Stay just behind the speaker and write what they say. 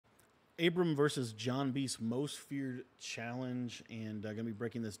Abram versus John Beast most feared challenge, and going to be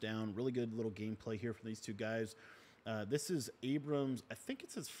breaking this down. Really good little gameplay here from these two guys. This is Abram's, I think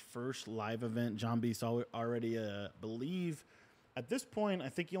it's his first live event. John Beast already believe at this point, I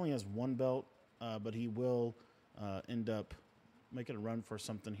think he only has one belt, but he will end up making a run for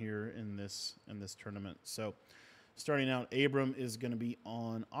something here in this tournament. So starting out, Abram is going to be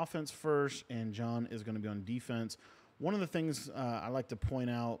on offense first, and John is going to be on defense. One of the things I like to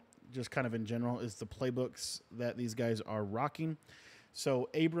point out, just kind of in general, is the playbooks that these guys are rocking. So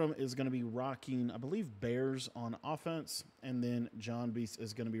Abram is going to be rocking, I believe, Bears on offense, and then John Beast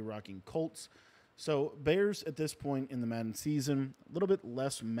is going to be rocking Colts. So Bears at this point in the Madden season, a little bit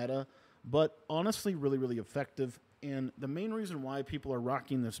less meta, but honestly really, really effective. And the main reason why people are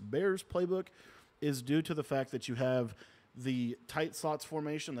rocking this Bears playbook is due to the fact that you have the tight slots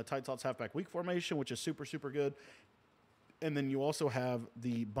formation, the tight slots halfback weak formation, which is super, super good. And then you also have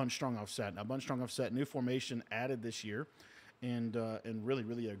the bunch strong offset. Now, bunch strong offset, new formation added this year, and really,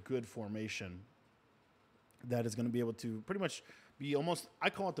 really a good formation that is going to be able to pretty much be almost, I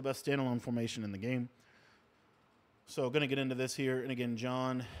call it the best standalone formation in the game. So going to get into this here. And again,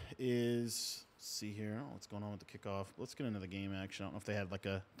 John is, let's see here, what's going on with the kickoff. Let's get into the game action. I don't know if they had like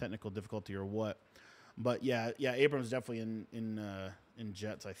a technical difficulty or what. But yeah, Abrams definitely in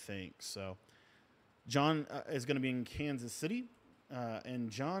Jets, I think. So John is going to be in Kansas City,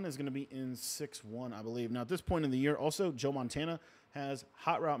 and John is going to be in 6-1, I believe. Now, at this point in the year, also, Joe Montana has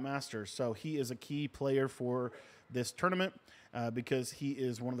Hot Route Master, so he is a key player for this tournament because he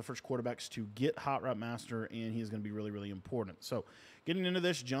is one of the first quarterbacks to get Hot Route Master, and he is going to be really, really important. So getting into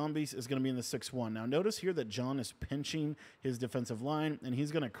this, John Beast is going to be in the 6-1. Now, notice here that John is pinching his defensive line, and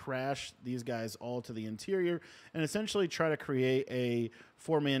he's going to crash these guys all to the interior and essentially try to create a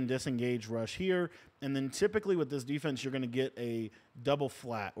four-man disengage rush here. And then typically with this defense, you're going to get a double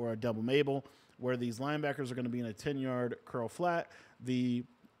flat or a double Mabel, where these linebackers are going to be in a 10-yard curl flat. The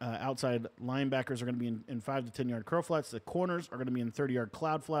outside linebackers are going to be in 5 to 10-yard curl flats. The corners are going to be in 30-yard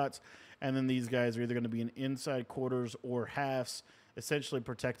cloud flats. And then these guys are either going to be in inside quarters or halves, essentially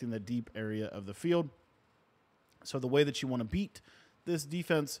protecting the deep area of the field. So the way that you want to beat this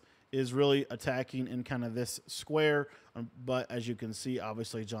defense is really attacking in kind of this square. But as you can see,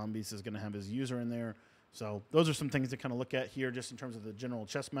 obviously, John Beast is going to have his user in there. So those are some things to kind of look at here just in terms of the general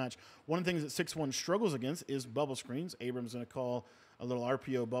chess match. One of the things that 6-1 struggles against is bubble screens. Abram's going to call a little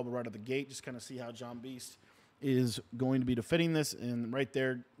RPO bubble right at the gate, just kind of see how John Beast is going to be defending this. And right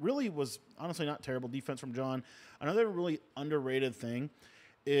there really was honestly not terrible defense from John. Another really underrated thing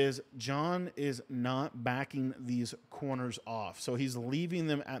is John is not backing these corners off. So he's leaving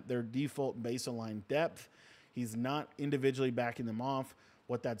them at their default baseline depth. He's not individually backing them off.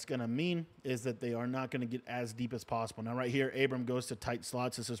 What that's going to mean is that they are not going to get as deep as possible. Now, right here, Abram goes to tight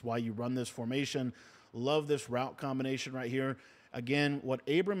slots. This is why you run this formation. Love this route combination right here. Again, what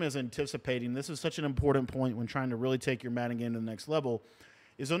Abram is anticipating, this is such an important point when trying to really take your Madden game to the next level,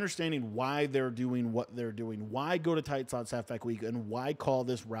 is understanding why they're doing what they're doing. Why go to tight slots halfback weak, and why call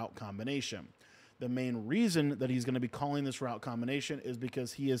this route combination? The main reason that he's going to be calling this route combination is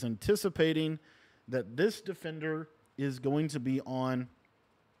because he is anticipating that this defender is going to be on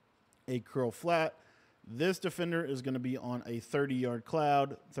a curl flat. This defender is going to be on a 30-yard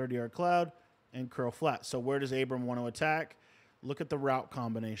cloud, and curl flat. So where does Abram want to attack? Look at the route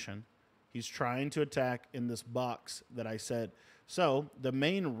combination. He's trying to attack in this box that I said. So the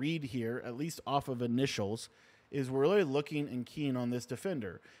main read here, at least off of initials, is we're really looking and keying on this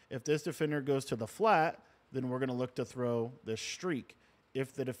defender. If this defender goes to the flat, then we're going to look to throw this streak.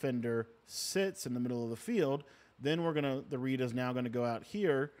 If the defender sits in the middle of the field, then the read is now going to go out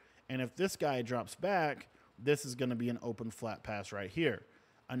here. And if this guy drops back, this is going to be an open flat pass right here.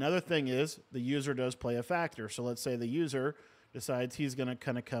 Another thing is the user does play a factor. So let's say the user decides he's going to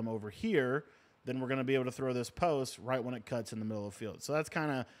kind of come over here, then we're going to be able to throw this post right when it cuts in the middle of the field. So that's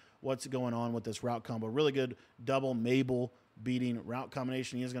kind of what's going on with this route combo. Really good double Mabel beating route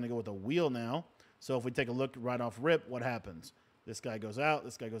combination. He's going to go with a wheel now. So if we take a look right off rip, what happens? This guy goes out,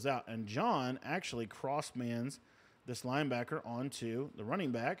 this guy goes out. And John actually cross-mans this linebacker onto the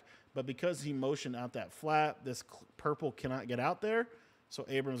running back. But because he motioned out that flat, this purple cannot get out there. So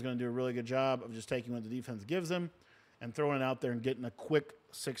Abram's going to do a really good job of just taking what the defense gives him and throwing it out there and getting a quick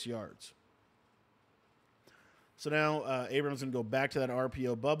 6 yards. So now Abram's going to go back to that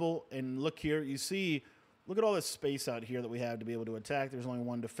RPO bubble. And look here, you see, look at all this space out here that we have to be able to attack. There's only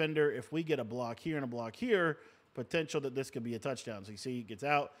one defender. If we get a block here and a block here, potential that this could be a touchdown. So you see he gets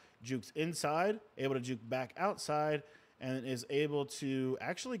out, jukes inside, able to juke back outside, and is able to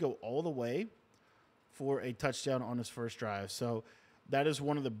actually go all the way for a touchdown on his first drive. So that is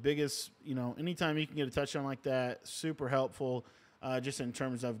one of the biggest, anytime you can get a touchdown like that, super helpful just in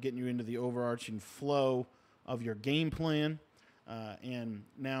terms of getting you into the overarching flow of your game plan. And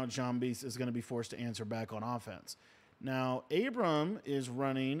now JONBEAST is going to be forced to answer back on offense. Now, Abram is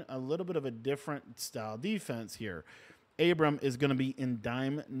running a little bit of a different style defense here. Abram is going to be in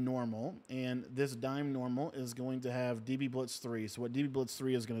dime normal, and this dime normal is going to have DB Blitz 3. So what DB Blitz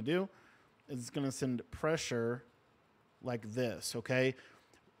 3 is going to do is it's going to send pressure like this, okay?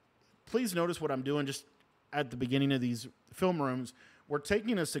 Please notice what I'm doing just at the beginning of these film rooms. We're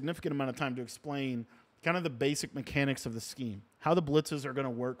taking a significant amount of time to explain kind of the basic mechanics of the scheme. How the blitzes are going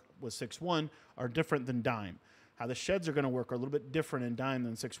to work with 6-1 are different than dime. How the sheds are going to work are a little bit different in dime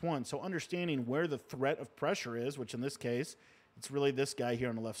than 6-1. So understanding where the threat of pressure is, which in this case, it's really this guy here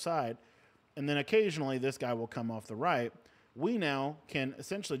on the left side, and then occasionally this guy will come off the right, we now can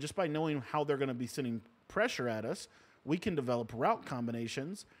essentially, just by knowing how they're going to be sending pressure at us, we can develop route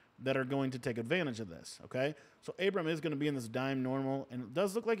combinations that are going to take advantage of this, okay? So Abram is going to be in this dime normal, and it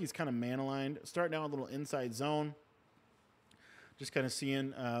does look like he's kind of man-aligned. Starting out a little inside zone. Just kind of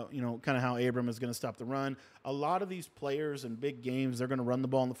seeing, kind of how Abram is going to stop the run. A lot of these players in big games, they're going to run the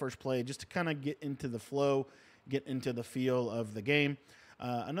ball in the first play just to kind of get into the flow, get into the feel of the game.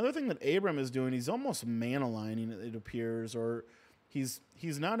 Another thing that Abram is doing, he's almost man-aligning, it appears, or he's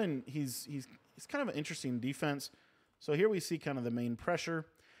not in, he's kind of an interesting defense. So here we see kind of the main pressure.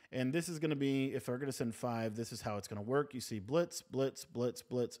 And this is going to be, if we're going to send 5, this is how it's going to work. You see blitz, blitz, blitz,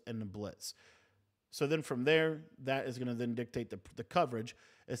 blitz, and the blitz. So then from there, that is going to then dictate the coverage.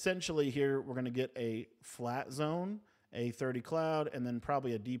 Essentially here, we're going to get a flat zone, a 30 cloud, and then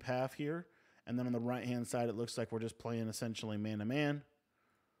probably a deep half here. And then on the right-hand side, it looks like we're just playing essentially man-to-man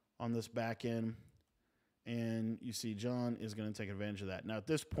on this back end. And you see John is going to take advantage of that. Now, at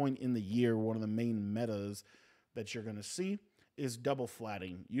this point in the year, one of the main metas that you're going to see is double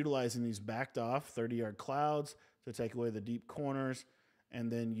flatting, utilizing these backed off 30-yard clouds to take away the deep corners, and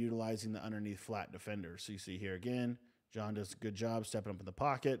then utilizing the underneath flat defenders. So you see here again, John does a good job stepping up in the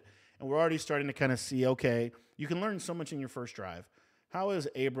pocket. And we're already starting to kind of see, okay, you can learn so much in your first drive. How is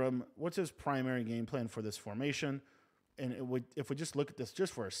Abram, what's his primary game plan for this formation? And if we just look at this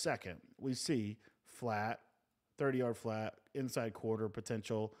just for a second, we see flat, 30-yard flat, inside quarter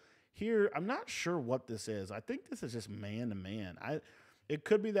potential. Here, I'm not sure what this is. I think this is just man-to-man. It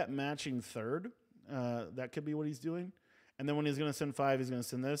could be that matching third. That could be what he's doing. And then when he's going to send 5, he's going to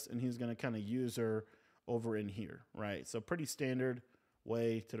send this, and he's going to kind of use her over in here, right? So pretty standard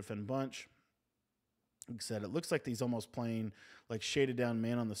way to defend bunch. Like I said, it looks like he's almost playing like shaded down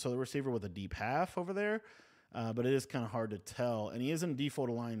man on the solo receiver with a deep half over there, but it is kind of hard to tell. And he is in default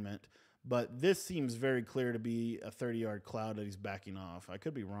alignment, but this seems very clear to be a 30-yard cloud that he's backing off. I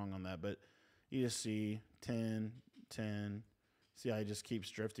could be wrong on that, but you just see 10, 10. See how he just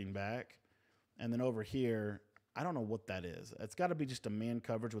keeps drifting back? And then over here, I don't know what that is. It's got to be just a man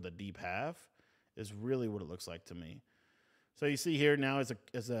coverage with a deep half is really what it looks like to me. So you see here now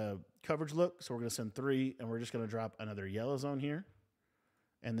is a coverage look. So we're going to send 3, and we're just going to drop another yellow zone here.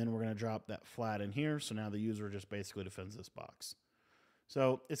 And then we're going to drop that flat in here. So now the user just basically defends this box.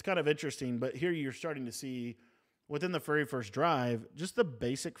 So it's kind of interesting. But here you're starting to see within the very first drive just the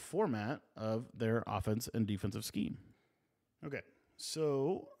basic format of their offense and defensive scheme. Okay,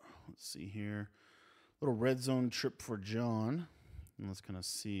 so let's see here. Little red zone trip for John. And let's kind of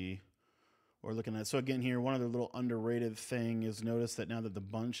see what we're looking at. So again here, one other little underrated thing is notice that now that the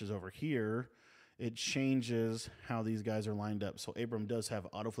bunch is over here, it changes how these guys are lined up. So Abram does have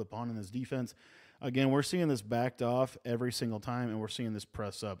auto flip on in his defense. Again, we're seeing this backed off every single time, and we're seeing this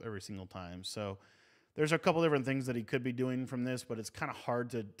press up every single time. So there's a couple different things that he could be doing from this, but it's kind of hard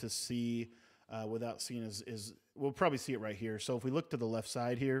to see without seeing his we'll probably see it right here. So if we look to the left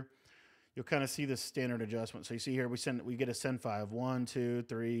side here, you'll kind of see this standard adjustment. So you see here, we get a send 5, 1, 2,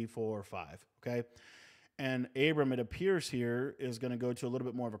 3, 4, 5, okay? And Abram, it appears here, is going to go to a little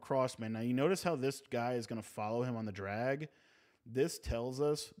bit more of a cross man. Now, you notice how this guy is going to follow him on the drag? This tells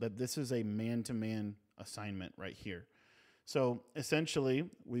us that this is a man-to-man assignment right here. So essentially,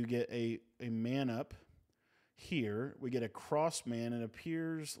 we get a man up here. We get a cross man. It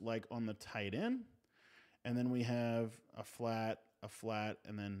appears like on the tight end. And then we have a flat,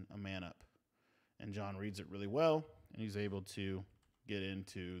 and then a man up. And John reads it really well, and he's able to get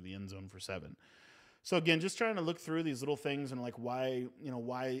into the end zone for 7. So again, just trying to look through these little things and like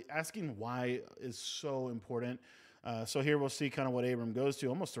asking why is so important. So here we'll see kind of what Abram goes to.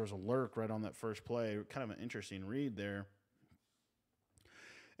 Almost there was a lurk right on that first play. Kind of an interesting read there.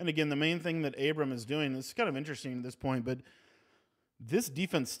 And again, the main thing that Abram is doing, this is kind of interesting at this point, but This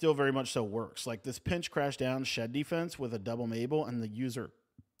defense still very much so works. Like this pinch crash down shed defense with a double Mabel and the user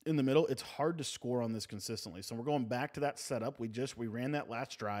in the middle, it's hard to score on this consistently. So we're going back to that setup. We ran that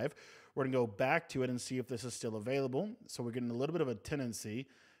last drive. We're going to go back to it and see if this is still available. So we're getting a little bit of a tendency.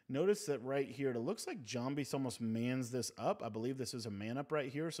 Notice that right here, it looks like JONBEAST almost mans this up. I believe this is a man up right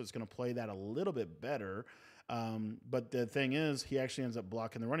here, so it's going to play that a little bit better. But the thing is, he actually ends up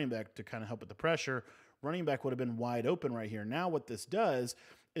blocking the running back to kind of help with the pressure. Running back would have been wide open right here. Now what this does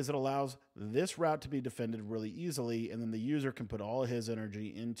is it allows this route to be defended really easily, and then the user can put all his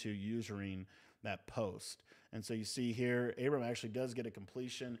energy into usering that post. And so you see here, Abram actually does get a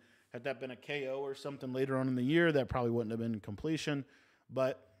completion. Had that been a KO or something later on in the year, that probably wouldn't have been completion.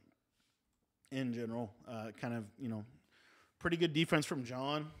 But in general, kind of, pretty good defense from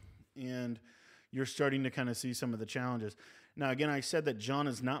John, and you're starting to kind of see some of the challenges. Now, again, I said that John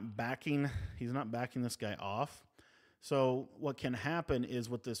is not backing, he's not backing this guy off. So what can happen is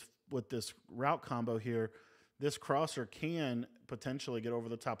with this route combo here, this crosser can potentially get over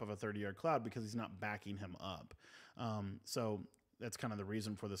the top of a 30-yard cloud because he's not backing him up. So that's kind of the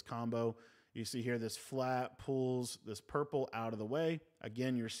reason for this combo. You see here, this flat pulls this purple out of the way.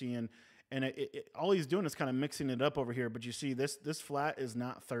 Again, you're seeing, and all he's doing is kind of mixing it up over here. But you see this flat is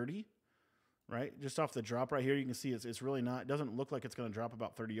not 30. Right? Just off the drop right here, you can see it's really not, it doesn't look like it's going to drop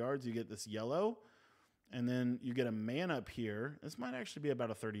about 30 yards. You get this yellow, and then you get a man up here. This might actually be about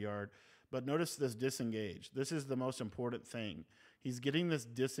a 30-yard, but notice this disengage. This is the most important thing. He's getting this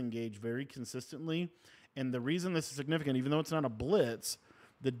disengage very consistently, and the reason this is significant, even though it's not a blitz,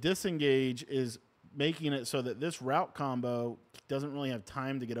 the disengage is making it so that this route combo doesn't really have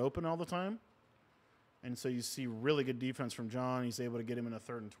time to get open all the time. And so you see really good defense from John. He's able to get him in a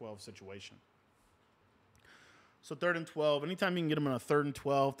 3rd and 12 situation. So 3rd and 12, anytime you can get them on a 3rd and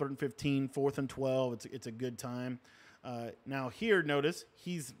 12, 3rd and 15, 4th and 12, it's a good time. Now here, notice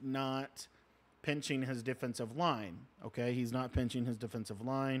he's not pinching his defensive line, okay? He's not pinching his defensive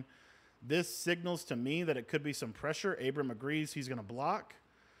line. This signals to me that it could be some pressure. Abram agrees he's going to block,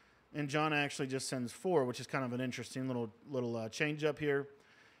 and John actually just sends 4, which is kind of an interesting little change up here.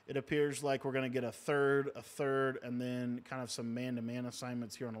 It appears like we're going to get a third, and then kind of some man-to-man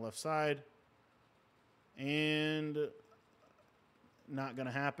assignments here on the left side. And not going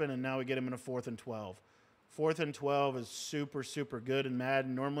to happen, and now we get him in a 4th and 12. 4th and 12 is super, super good in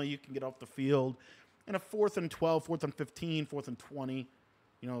Madden. Normally you can get off the field in a 4th and 12, 4th and 15, 4th and 20.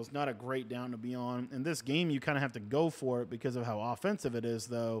 It's not a great down to be on. In this game, you kind of have to go for it because of how offensive it is,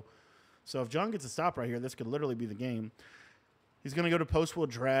 though. So if John gets a stop right here, this could literally be the game. He's going to go to post-will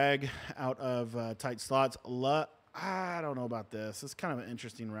drag out of tight slots. I don't know about this. It's kind of an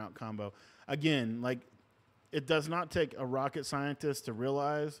interesting route combo. Again, it does not take a rocket scientist to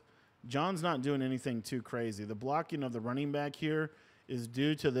realize John's not doing anything too crazy. The blocking of the running back here is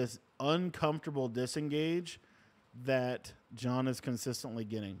due to this uncomfortable disengage that John is consistently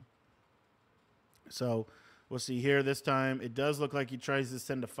getting. So we'll see here this time. It does look like he tries to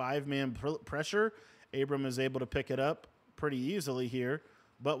send a 5-man pressure. Abram is able to pick it up pretty easily here,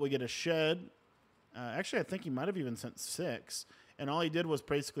 but we get a shed. Actually, I think he might have even sent 6. And all he did was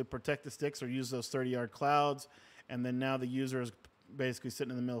basically protect the sticks or use those 30-yard clouds. And then now the user is basically sitting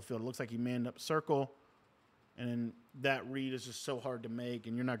in the middle of the field. It looks like he manned up circle. And then that read is just so hard to make.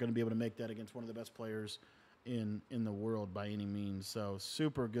 And you're not going to be able to make that against one of the best players in the world by any means. So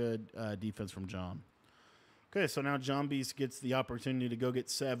super good defense from John. Okay, so now JONBEAST gets the opportunity to go get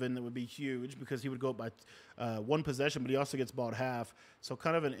 7. That would be huge because he would go up by 1 possession, but he also gets balled half. So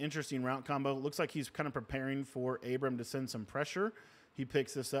kind of an interesting route combo. Looks like he's kind of preparing for Abram to send some pressure. He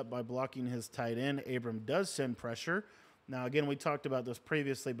picks this up by blocking his tight end. Abram does send pressure. Now, again, we talked about this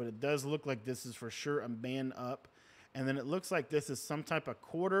previously, but it does look like this is for sure a man up. And then it looks like this is some type of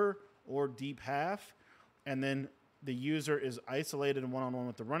quarter or deep half. And then the user is isolated and one-on-one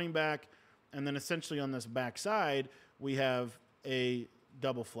with the running back. And then essentially on this backside, we have a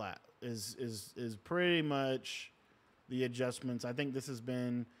double flat is pretty much the adjustments. I think this has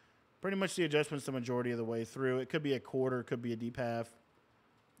been pretty much the adjustments the majority of the way through. It could be a quarter, could be a deep half.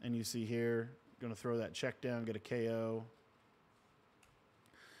 And you see here, going to throw that check down, get a KO.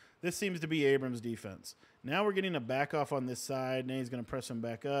 This seems to be Abrams' defense. Now we're getting a back off on this side. Now he's going to press him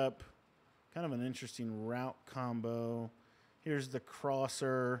back up. Kind of an interesting route combo. Here's the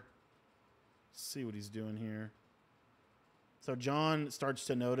crosser. See what he's doing here. So John starts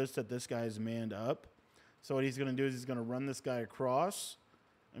to notice that this guy is manned up. So what he's going to do is he's going to run this guy across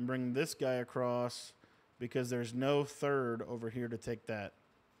and bring this guy across because there's no third over here to take that.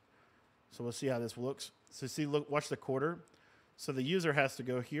 So we'll see how this looks. So see, look, watch the quarter. So the user has to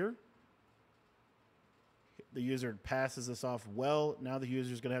go here. the user passes this off well. Now the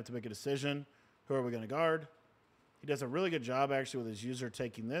user is going to have to make a decision. Who are we going to guard? He does a really good job, actually, with his user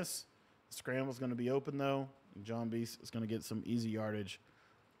taking this. The scramble is going to be open, though. And JONBEAST is going to get some easy yardage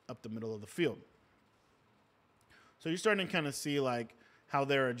up the middle of the field. So you're starting to kind of see, like, how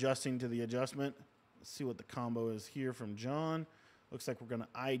they're adjusting to the adjustment. Let's see what the combo is here from John. Looks like we're going to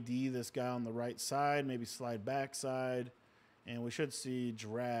ID this guy on the right side, maybe slide backside. And we should see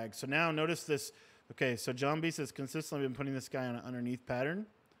drag. So now notice this. Okay, so JONBEAST has consistently been putting this guy on an underneath pattern.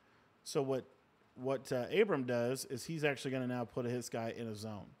 So what Abram does is he's actually going to now put his guy in a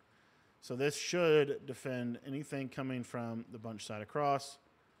zone. So this should defend anything coming from the bunch side across.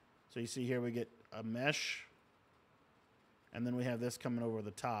 So you see here we get a mesh. And then we have this coming over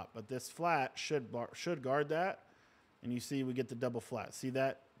the top. But this flat should guard that. And you see we get the double flat. See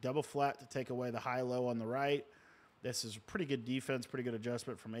that? Double flat to take away the high-low on the right. This is pretty good defense, pretty good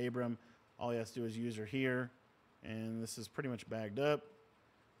adjustment from Abram. All he has to do is user here. And this is pretty much bagged up.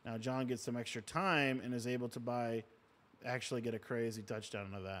 Now John gets some extra time and is able to actually get a crazy touchdown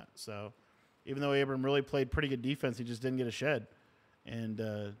out of that. So even though Abram really played pretty good defense, he just didn't get a shed. And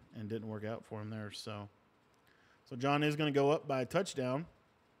didn't work out for him there. So John is going to go up by a touchdown,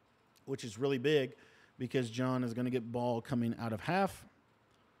 which is really big because John is going to get ball coming out of half.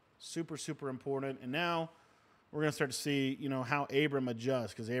 Super, super important. And now we're going to start to see, how Abram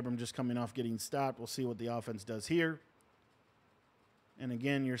adjusts because Abram just coming off getting stopped. We'll see what the offense does here. And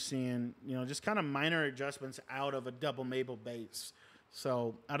again, you're seeing, just kind of minor adjustments out of a double Mabel base.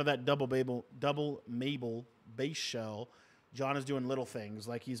 So out of that double Mabel base shell, John is doing little things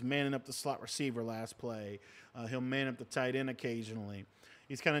like he's manning up the slot receiver last play. He'll man up the tight end occasionally.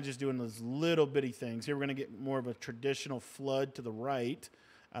 He's kind of just doing those little bitty things. Here we're going to get more of a traditional flood to the right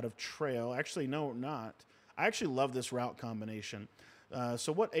out of trail. Actually, no, not. I actually love this route combination.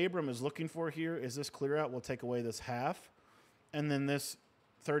 So what Abram is looking for here is this clear out will take away this half. And then this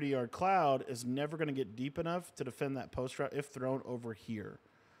 30-yard cloud is never going to get deep enough to defend that post route if thrown over here.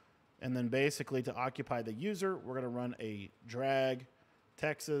 And then basically to occupy the user, we're going to run a drag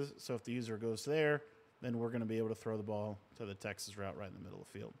Texas. So if the user goes there, then we're going to be able to throw the ball to the Texas route right in the middle of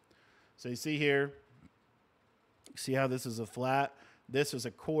the field. So you see here, see how this is a flat? This is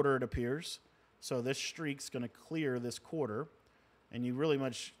a quarter, it appears. So this streak's going to clear this quarter. And you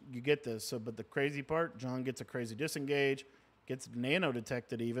get this. So, but the crazy part, John gets a crazy disengage, gets nano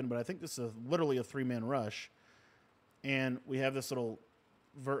detected even, but I think this is literally a 3-man rush. And we have this little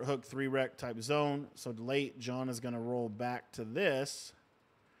vert hook 3-rec type zone. So late, John is going to roll back to this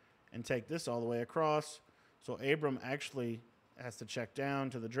and take this all the way across. So Abram actually has to check down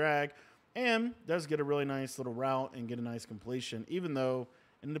to the drag and does get a really nice little route and get a nice completion, even though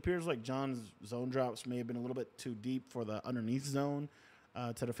it appears like John's zone drops may have been a little bit too deep for the underneath zone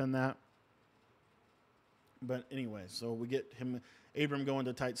to defend that. But anyway, so we get Abram going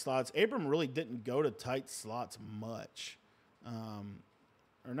to tight slots. Abram really didn't go to tight slots much.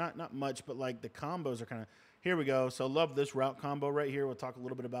 Or not much, but like the combos are kind of, here we go. So love this route combo right here. We'll talk a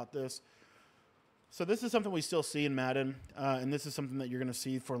little bit about this. So this is something we still see in Madden, and this is something that you're going to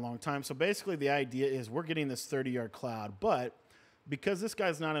see for a long time. So basically the idea is we're getting this 30-yard cloud, but because this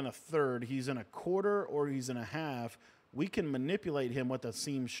guy's not in a third, he's in a quarter or he's in a half, we can manipulate him with a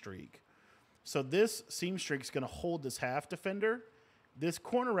seam streak. So this seam streak is going to hold this half defender. This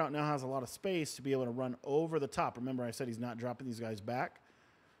corner route now has a lot of space to be able to run over the top. Remember I said he's not dropping these guys back.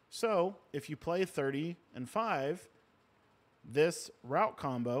 So if you play 30 and 5, this route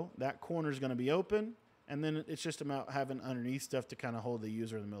combo, that corner is going to be open, and then it's just about having underneath stuff to kind of hold the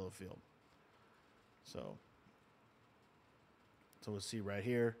user in the middle of the field. So we'll see right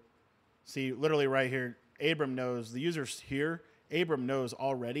here. See, literally right here, Abram knows, the user's here. Abram knows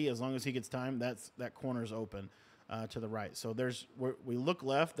already, as long as he gets time, that corner's open to the right. So we look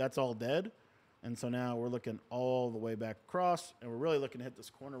left, that's all dead. And so now we're looking all the way back across, and we're really looking to hit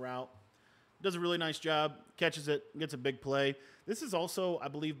this corner route. Does a really nice job, catches it, gets a big play. This is also, I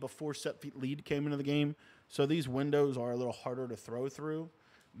believe, before set feet lead came into the game. So these windows are a little harder to throw through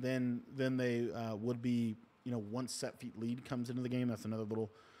than they would be, once set feet lead comes into the game. That's another little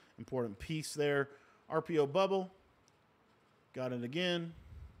important piece there. RPO bubble, got it again,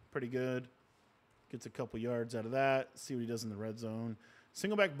 pretty good. Gets a couple yards out of that. See what he does in the red zone.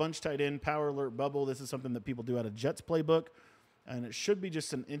 Single back bunch tight end, power alert bubble. This is something that people do out of Jets playbook. And it should be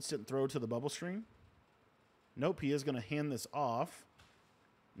just an instant throw to the bubble screen. Nope, he is going to hand this off.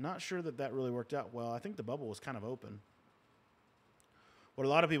 Not sure that really worked out well. I think the bubble was kind of open. What a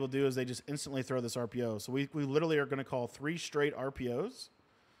lot of people do is they just instantly throw this RPO. So we literally are going to call 3 straight RPOs.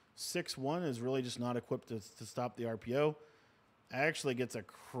 6-1 is really just not equipped to stop the RPO. actually gets a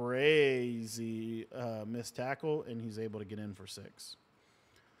crazy missed tackle, and he's able to get in for 6.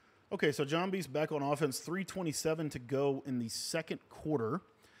 Okay, so JONBEAST back on offense, 3:27 to go in the second quarter.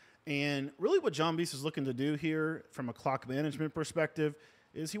 And really what JONBEAST is looking to do here from a clock management perspective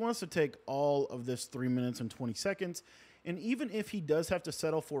is he wants to take all of this 3 minutes and 20 seconds. And even if he does have to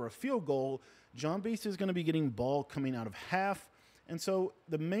settle for a field goal, JONBEAST is going to be getting ball coming out of half. And so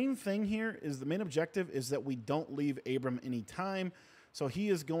the main thing here is the main objective is that we don't leave Abram any time. So he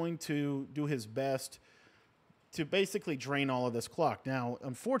is going to do his best to basically drain all of this clock. Now,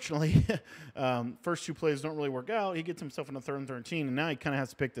 unfortunately, first 2 plays don't really work out. He gets himself in a 3rd and 13, and now he kind of has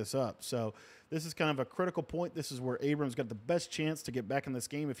to pick this up. So this is kind of a critical point. This is where Abram's got the best chance to get back in this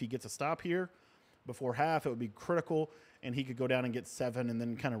game. If he gets a stop here before half, it would be critical, and he could go down and get 7 and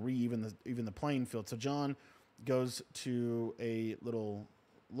then kind of even the playing field. So John goes to a little,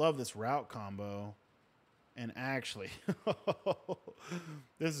 love this route combo. And actually,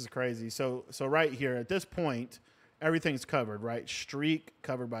 this is crazy. So right here at this point, everything's covered, right? Streak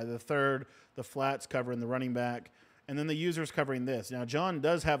covered by the 3rd, the flats covering the running back, and then the user's covering this. Now, John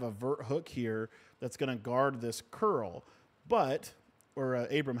does have a vert hook here that's going to guard this curl,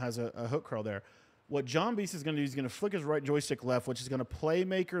 Abram has a hook curl there. What JONBEAST is going to do is going to flick his right joystick left, which is going to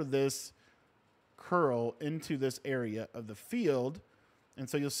playmaker this curl into this area of the field. And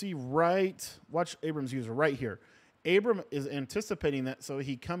so you'll see watch Abram's user right here. Abram is anticipating that, so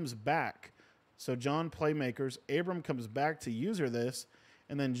he comes back. So John playmakers, Abram comes back to user this,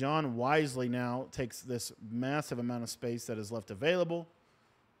 and then John wisely now takes this massive amount of space that is left available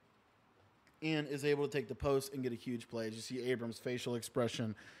and is able to take the post and get a huge play. As you see Abram's facial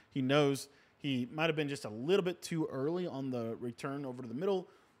expression, he knows he might have been just a little bit too early on the return over to the middle.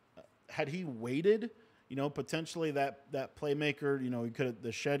 Had he waited, potentially that playmaker,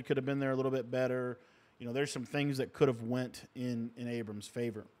 the shed could have been there a little bit better. There's some things that could have went in Abram's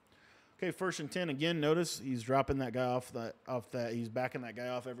favor. Okay, 1st and 10. Again, notice he's dropping that guy off that. He's backing that guy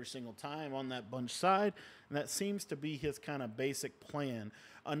off every single time on that bunch side, and that seems to be his kind of basic plan.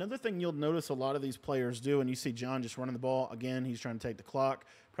 Another thing you'll notice a lot of these players do, and you see John just running the ball. Again, he's trying to take the clock.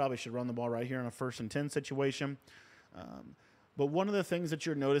 Probably should run the ball right here in a 1st and 10 situation. But one of the things that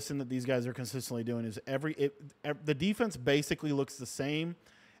you're noticing that these guys are consistently doing is the defense basically looks the same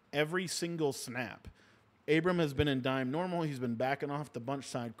every single snap. Abram has been in dime normal. He's been backing off the bunch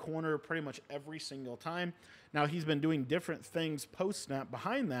side corner pretty much every single time. Now, he's been doing different things post-snap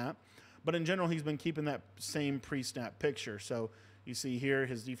behind that, but in general, he's been keeping that same pre-snap picture. So you see here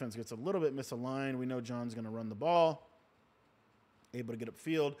his defense gets a little bit misaligned. We know John's going to run the ball, able to get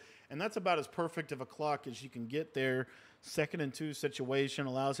upfield, and that's about as perfect of a clock as you can get there. 2nd and 2 situation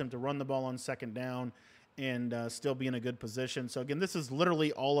allows him to run the ball on 2nd down and still be in a good position. So, again, this is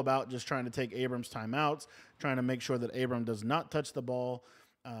literally all about just trying to take Abram's timeouts, trying to make sure that Abram does not touch the ball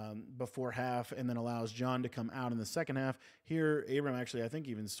before half, and then allows John to come out in the second half. Here, Abram actually, I think,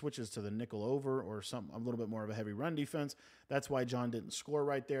 even switches to the nickel over or a little bit more of a heavy run defense. That's why John didn't score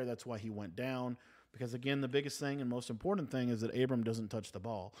right there. That's why he went down. Because, again, the biggest thing and most important thing is that Abram doesn't touch the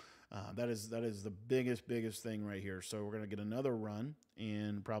ball. That is the biggest thing right here. So we're going to get another run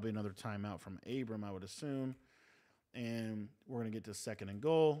and probably another timeout from Abram, I would assume. And we're going to get to 2nd and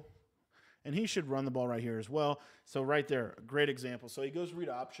goal. And he should run the ball right here as well. So right there, a great example. So he goes read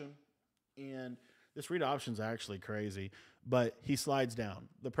option, and this read option is actually crazy, but he slides down.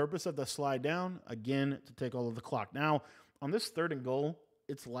 The purpose of the slide down, again, to take all of the clock. Now, on this 3rd and goal,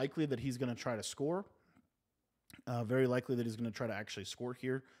 it's likely that he's going to try to score. Very likely that he's going to try to actually score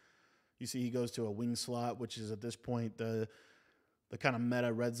here. You see he goes to a wing slot, which is at this point the kind of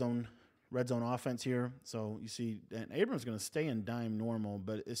meta red zone offense here. So you see, and Abram's going to stay in dime normal,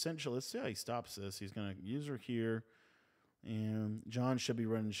 but essentially, let's see how he stops this. He's going to use her here, and John should be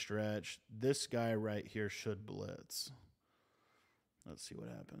running stretch. This guy right here should blitz. Let's see what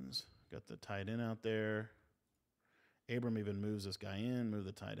happens. Got the tight end out there. Abram even moves this guy in, move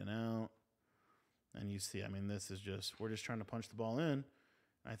the tight end out. And you see, I mean, this is just, we're just trying to punch the ball in.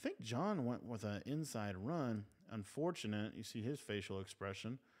 I think John went with an inside run. Unfortunate. You see his facial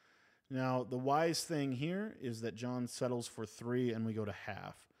expression. Now, the wise thing here is that John settles for 3 and we go to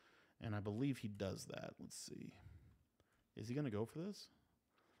half. And I believe he does that. Let's see. Is he going to go for this?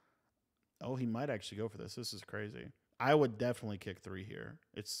 Oh, he might actually go for this. This is crazy. I would definitely kick 3 here.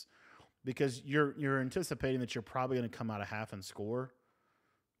 It's because you're anticipating that you're probably going to come out of half and score.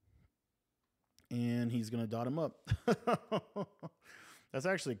 And he's going to dot him up. That's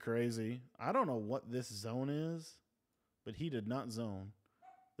actually crazy. I don't know what this zone is, but he did not zone.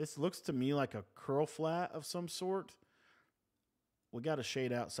 This looks to me like a curl flat of some sort. We got a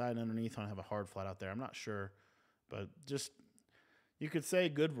shade outside and underneath. I have a hard flat out there. I'm not sure, but just You could say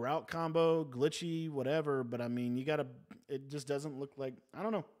good route combo, glitchy, whatever, but I mean, it just doesn't look like, I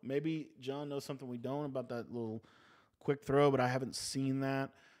don't know. Maybe John knows something we don't about that little quick throw, but I haven't seen that.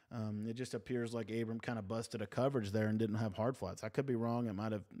 It just appears like Abram kind of busted a coverage there and didn't have hard flats. I could be wrong. It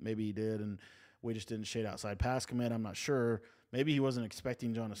might have, maybe he did, and we just didn't shade outside pass commit. I'm not sure. Maybe he wasn't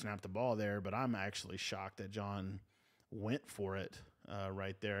expecting John to snap the ball there, but I'm actually shocked that John went for it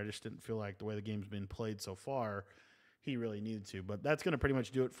right there. I just didn't feel like the way the game's been played so far, he really needed to. But that's going to pretty much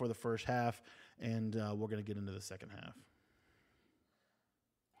do it for the first half, and we're going to get into the second half.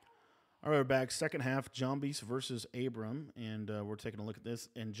 All right, we're back. Second half, JONBEAST versus Abram, and we're taking a look at this.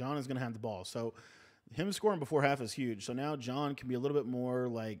 And John is going to have the ball. So him scoring before half is huge. So now John can be a little bit more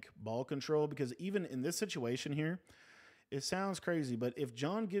like ball control, because even in this situation here, it sounds crazy, but if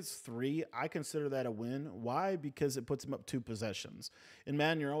John gets 3, I consider that a win. Why? Because it puts him up 2 possessions. In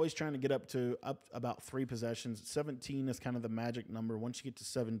Madden, you're always trying to get up about 3 possessions. 17 is kind of the magic number. Once you get to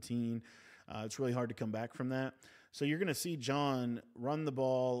 17, it's really hard to come back from that. So you're going to see John run the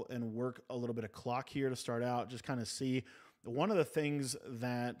ball and work a little bit of clock here to start out. Just kind of see one of the things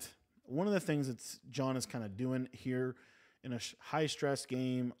that John is kind of doing here in a high stress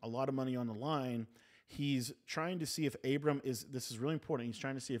game, a lot of money on the line. He's trying to see if this is really important. He's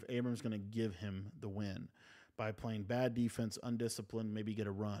trying to see if Abram's going to give him the win by playing bad defense, undisciplined, maybe get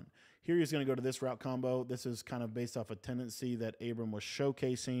a run. Here he's going to go to this route combo. This is kind of based off a tendency that Abram was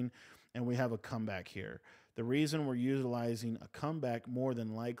showcasing, and we have a comeback here. The reason we're utilizing a comeback more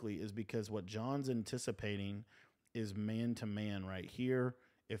than likely is because what John's anticipating is man-to-man right here.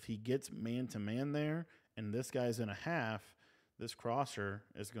 If he gets man-to-man there, and this guy's in a half, this crosser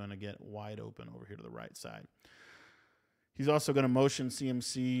is going to get wide open over here to the right side. He's also going to motion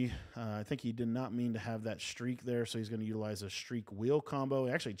CMC. I think he did not mean to have that streak there, so he's going to utilize a streak wheel combo.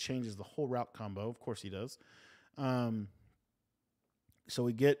 He actually changes the whole route combo. Of course he does. So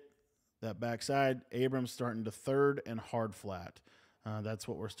we get that backside. Abram's starting to third and hard flat. That's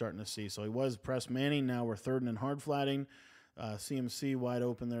what we're starting to see. So he was press manning. Now we're third and hard flatting. CMC wide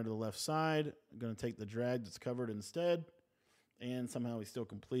open there to the left side. Going to take the drag that's covered instead. And somehow we still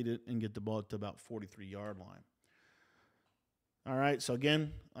complete it and get the ball to about 43-yard line. All right, so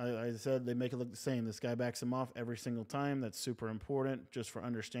again, I said they make it look the same. This guy backs him off every single time. That's super important just for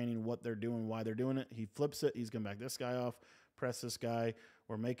understanding what they're doing, why they're doing it. He flips it. He's going to back this guy off, press this guy.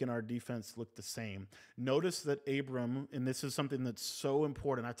 We're making our defense look the same. Notice that Abram, and this is something that's so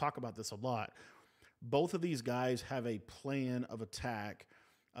important. I talk about this a lot. Both of these guys have a plan of attack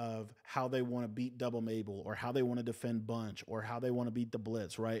of how they want to beat double Mabel, or how they want to defend bunch, or how they want to beat the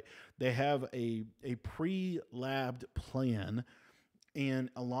blitz, right? They have a pre-labbed plan, and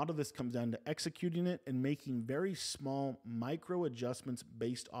a lot of this comes down to executing it and making very small micro adjustments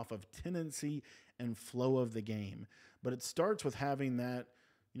based off of tendency and flow of the game. But it starts with having that,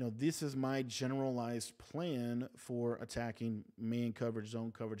 this is my generalized plan for attacking man coverage,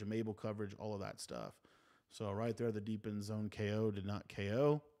 zone coverage, Mabel coverage, all of that stuff. So right there, the deep end zone KO did not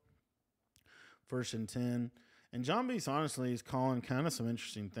KO. 1st and 10. And JONBEAST, honestly, is calling kind of some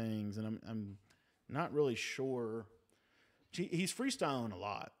interesting things, and I'm not really sure. He's freestyling a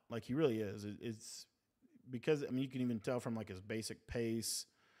lot. Like, he really is. It's because, you can even tell from, like, his basic pace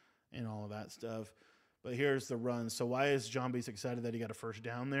and all of that stuff. But here's the run. So why is JONBEAST excited that he got a first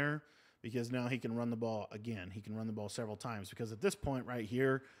down there? Because now he can run the ball again. He can run the ball several times. Because at this point right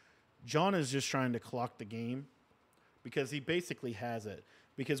here, John is just trying to clock the game because he basically has it.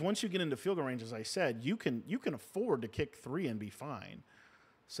 Because once you get into field goal range, as I said, you can afford to kick 3 and be fine.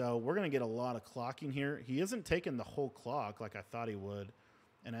 So we're going to get a lot of clocking here. He isn't taking the whole clock like I thought he would.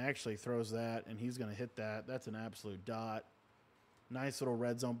 And actually throws that, and he's going to hit that. That's an absolute dot. Nice little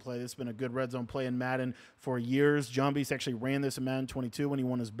red zone play. This has been a good red zone play in Madden for years. JONBEAST actually ran this in Madden 22 when he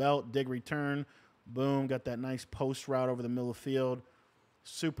won his belt. Dig return. Boom. Got that nice post route over the middle of the field.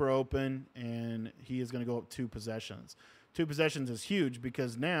 Super open, and he is going to go up 2 possessions. 2 possessions is huge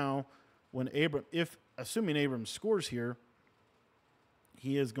because now when assuming Abram scores here,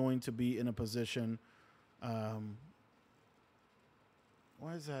 he is going to be in a position. Why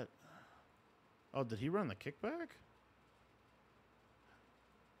is that? Oh, did he run the kickback?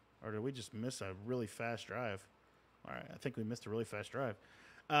 Or did we just miss a really fast drive? All right, I think we missed a really fast drive.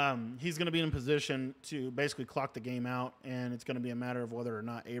 He's going to be in position to basically clock the game out, and it's going to be a matter of whether or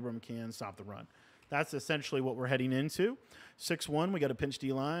not Abram can stop the run. That's essentially what we're heading into. 6-1, we got a pinch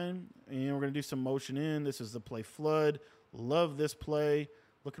D line, and we're going to do some motion in. This is the play flood. Love this play.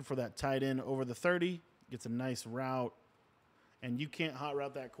 Looking for that tight end over the 30. Gets a nice route, and you can't hot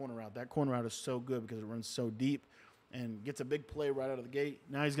route that corner route. That corner route is so good because it runs so deep and gets a big play right out of the gate.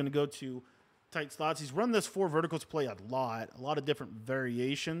 Now he's going to go to tight slots. He's run this 4 verticals play a lot of different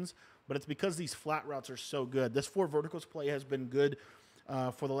variations, but it's because these flat routes are so good. This 4 verticals play has been good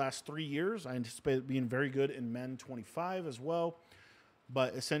for the last 3 years. I anticipate it being very good in Madden 25 as well.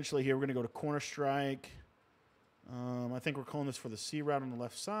 But essentially here we're going to go to corner strike. I think we're calling this for the C route on the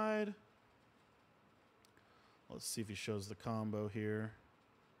left side. Let's see if he shows the combo here.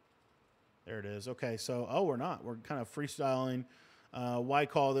 There it is. Okay, so, we're not. We're kind of freestyling. Why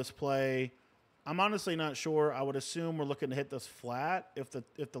call this play? I'm honestly not sure. I would assume we're looking to hit this flat if the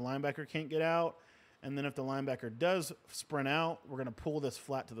linebacker can't get out. And then if the linebacker does sprint out, we're going to pull this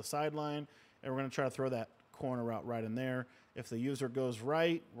flat to the sideline, and we're going to try to throw that corner route right in there. If the user goes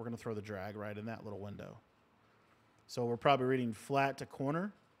right, we're going to throw the drag right in that little window. So we're probably reading flat to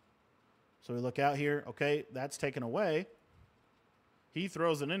corner. So we look out here. Okay, that's taken away. He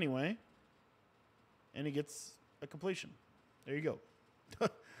throws it anyway, and he gets a completion. There you go.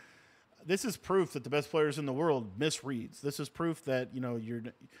 This is proof that the best players in the world misreads. This is proof that, you know,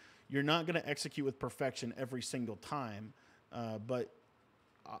 you're not going to execute with perfection every single time, but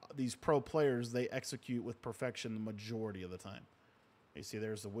these pro players, they execute with perfection the majority of the time. You see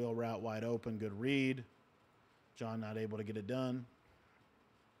there's the wheel route wide open, good read. John not able to get it done.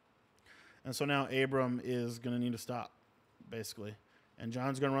 And so now Abram is going to need to stop, basically. And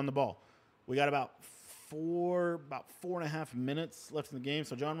John's going to run the ball. We got about 4.5 minutes left in the game.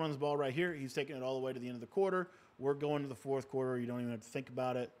 So John runs the ball right here. He's taking it all the way to the end of the quarter. We're going to the 4th quarter. You don't even have to think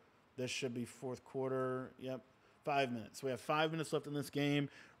about it. This should be 4th quarter. Yep, 5 minutes. We have 5 minutes left in this game.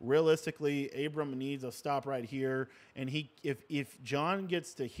 Realistically, Abram needs a stop right here. And if John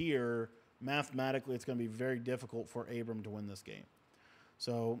gets to here, mathematically, it's going to be very difficult for Abram to win this game.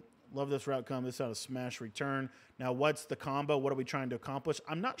 So love this route come. This is out a smash return. Now, what's the combo? What are we trying to accomplish?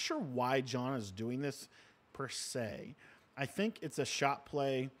 I'm not sure why John is doing this per se. I think it's a shot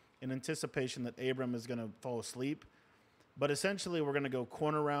play in anticipation that Abram is going to fall asleep. But essentially, we're going to go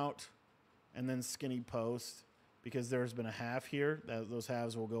corner route and then skinny post because there's been a half here. Those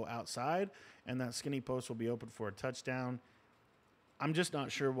halves will go outside, and that skinny post will be open for a touchdown. I'm just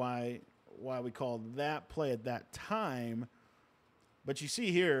not sure why we called that play at that time. But you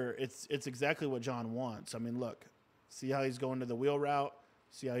see here, it's exactly what John wants. I mean, look. See how he's going to the wheel route?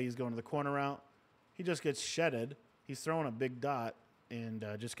 See how he's going to the corner route? He just gets shedded. He's throwing a big dot and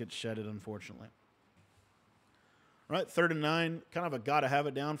just gets shedded, unfortunately. All right, 3rd and 9. Kind of a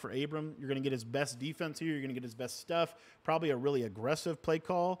gotta-have-it down for Abram. You're going to get his best defense here. You're going to get his best stuff. Probably a really aggressive play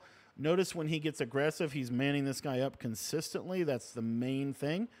call. Notice when he gets aggressive, he's manning this guy up consistently. That's the main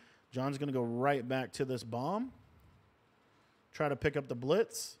thing. John's going to go right back to this bomb. Try to pick up the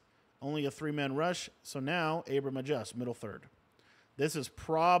blitz. Only a 3-man rush. So now Abram adjusts, middle 3rd. This is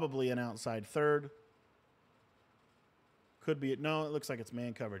probably an outside 3rd. Could be. No, it looks like it's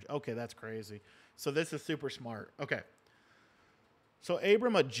man coverage. Okay, that's crazy. So this is super smart. Okay. So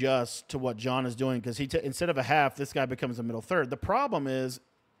Abram adjusts to what John is doing because instead of a half, this guy becomes a middle 3rd. The problem is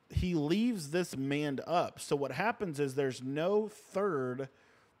he leaves this manned up. So what happens is there's no 3rd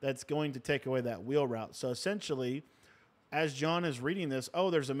that's going to take away that wheel route. So essentially, as John is reading this,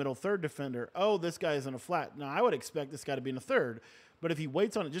 there's a middle 3rd defender. This guy is in a flat. Now, I would expect this guy to be in a 3rd. But if he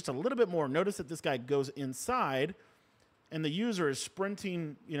waits on it just a little bit more, notice that this guy goes inside, and the user is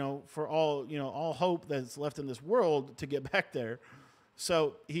sprinting, for all hope that's left in this world to get back there.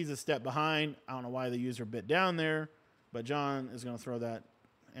 So he's a step behind. I don't know why the user bit down there, but John is going to throw that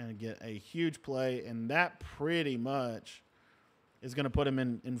and get a huge play, and that pretty much is going to put him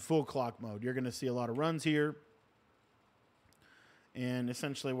in full clock mode. You're going to see a lot of runs here. And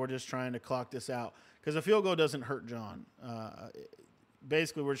essentially, we're just trying to clock this out because a field goal doesn't hurt John.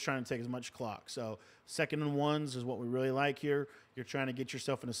 Basically, we're just trying to take as much clock. So 2nd and 1s is what we really like here. You're trying to get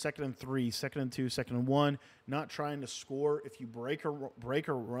yourself in a 2nd and 3, 2nd and 2, 2nd and 1. Not trying to score. If you break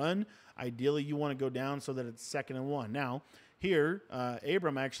or run, ideally you want to go down so that it's 2nd and 1. Now here,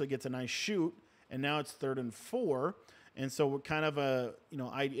 Abram actually gets a nice shoot, and now it's 3rd and 4. And so we're kind of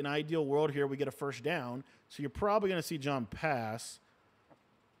an ideal world here. We get a 1st down. So you're probably going to see John pass.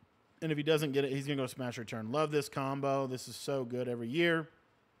 And if he doesn't get it, he's going to go smash return. Love this combo. This is so good every year.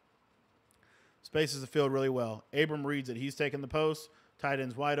 Spaces the field really well. Abram reads it. He's taking the post. Tight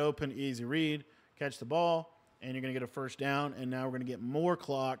end's wide open. Easy read. Catch the ball. And you're going to get a 1st down. And now we're going to get more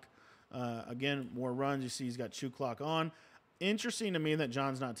clock. Again, more runs. You see he's got 2 clock on. Interesting to me that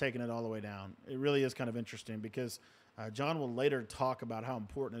John's not taking it all the way down. It really is kind of interesting because John will later talk about how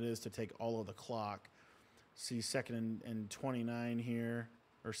important it is to take all of the clock. See 2nd and 29 here.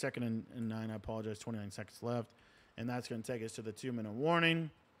 Or 2nd and 9, I apologize, 29 seconds left. And that's going to take us to the 2-minute warning.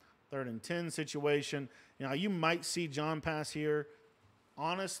 3rd and 10 situation. Now, you might see John pass here.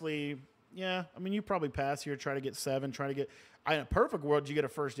 Honestly, Yeah, I mean, you probably pass here, try to get 7, try to get. In a perfect world, you get a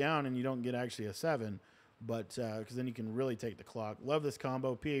first down and you don't get actually a 7, but because then you can really take the clock. Love this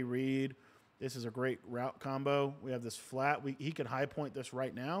combo. PA read. This is a great route combo. We have this flat. He could high point this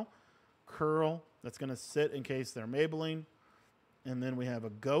right now. Curl. That's going to sit in case they're mabling. And then we have a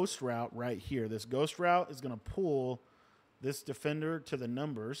ghost route right here. This ghost route is going to pull this defender to the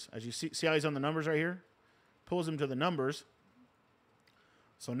numbers. As you see how he's on the numbers right here? Pulls him to the numbers.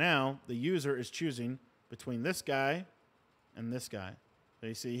 So now the user is choosing between this guy and this guy. So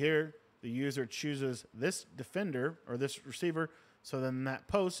you see here, the user chooses this defender or this receiver. So then that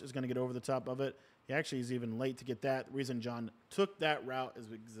post is going to get over the top of it. He actually is even late to get that. The reason John took that route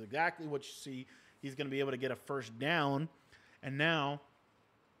is exactly what you see. He's going to be able to get a first down. And now,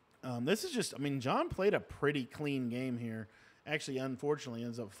 this is just, I mean, John played a pretty clean game here. Actually, unfortunately,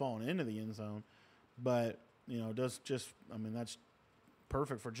 ends up falling into the end zone. But, you know, does just, I mean, that's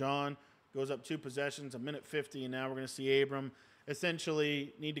perfect for John. Goes up 2 possessions, 1:50, and now we're going to see Abram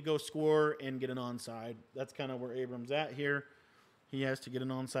essentially need to go score and get an onside. That's kind of where Abram's at here. He has to get an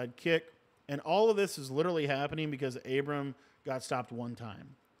onside kick. And all of this is literally happening because Abram got stopped 1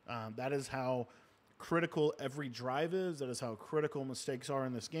 time. That is how critical every drive is. That is how critical mistakes are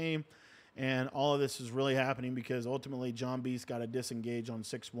in this game. And all of this is really happening because ultimately JONBEAST got to disengage on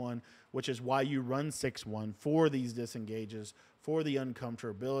 6-1, which is why you run 6-1 for these disengages, for the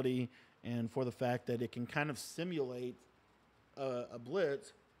uncomfortability, and for the fact that it can kind of simulate a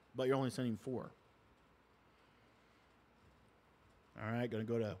blitz, but you're only sending 4. All right, going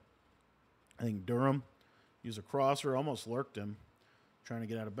to go to, I think, Durham. Use a crosser, almost lurked him. Trying to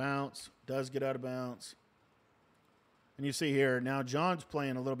get out of bounds. Does get out of bounds. And you see here, now John's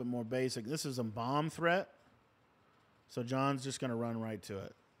playing a little bit more basic. This is a bomb threat. So John's just going to run right to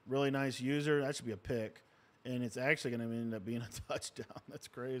it. Really nice user. That should be a pick. And it's actually going to end up being a touchdown. That's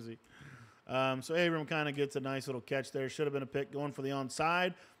crazy. So Abram kind of gets a nice little catch there. Should have been a pick going for the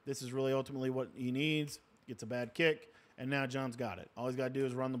onside. This is really ultimately what he needs. Gets a bad kick. And now John's got it. All he's got to do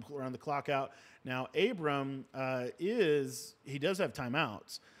is run the clock out. Now, Abram he does have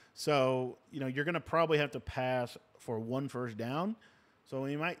timeouts. So, you know, you're going to probably have to pass for 1 first down. So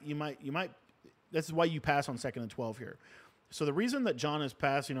you might, this is why you pass on 2nd and 12 here. So the reason that John is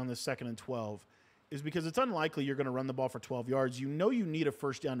passing on this 2nd and 12 is because it's unlikely you're going to run the ball for 12 yards. You know you need a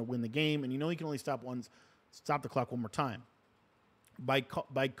first down to win the game, and you know you can only stop the clock 1 more time. By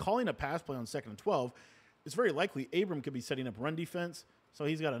calling a pass play on 2nd and 12, it's very likely Abram could be setting up run defense. So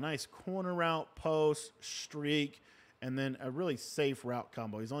he's got a nice corner route, post, streak, and then a really safe route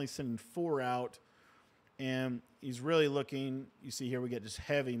combo. He's only sending 4 out, and he's really looking. You see here we get just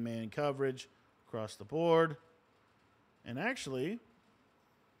heavy man coverage across the board. And actually,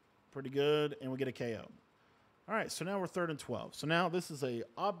 pretty good, and we get a KO. All right, so now we're 3rd and 12. So now this is a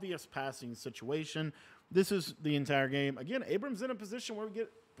obvious passing situation. This is the entire game. Again, Abram's in a position where we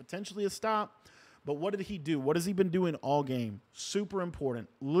get potentially a stop. But what did he do? What has he been doing all game? Super important.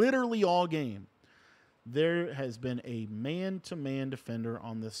 Literally all game. There has been a man-to-man defender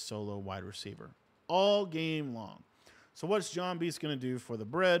on this solo wide receiver. All game long. So what's JONBEAST going to do for the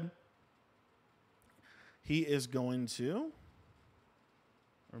bread? He is going to,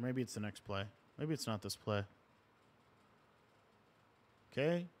 or maybe it's the next play. Maybe it's not this play.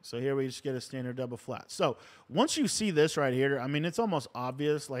 Okay, so here we just get a standard double flat. So once you see this right here, I mean, it's almost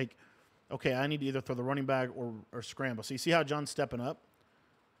obvious, like, okay, I need to either throw the running back or scramble. So you see how John's stepping up,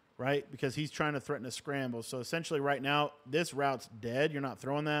 right? Because he's trying to threaten a scramble. So essentially right now, this route's dead. You're not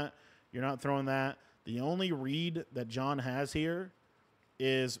throwing that. You're not throwing that. The only read that John has here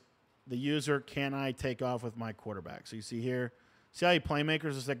is the user, can I take off with my quarterback? So you see here, see how he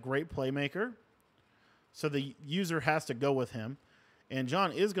playmakers is a great playmaker. So the user has to go with him. And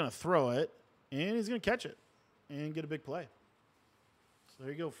John is going to throw it, and he's going to catch it and get a big play. So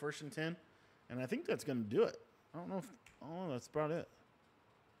there you go, 1st and 10. And I think that's going to do it. I don't know that's about it.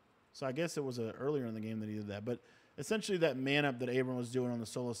 So I guess it was earlier in the game that he did that. But essentially that man up that Abram was doing on the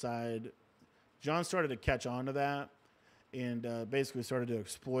solo side, John started to catch on to that and basically started to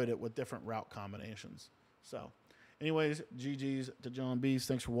exploit it with different route combinations. So anyways, GG's to JONBEAST.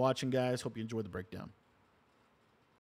 Thanks for watching, guys. Hope you enjoyed the breakdown.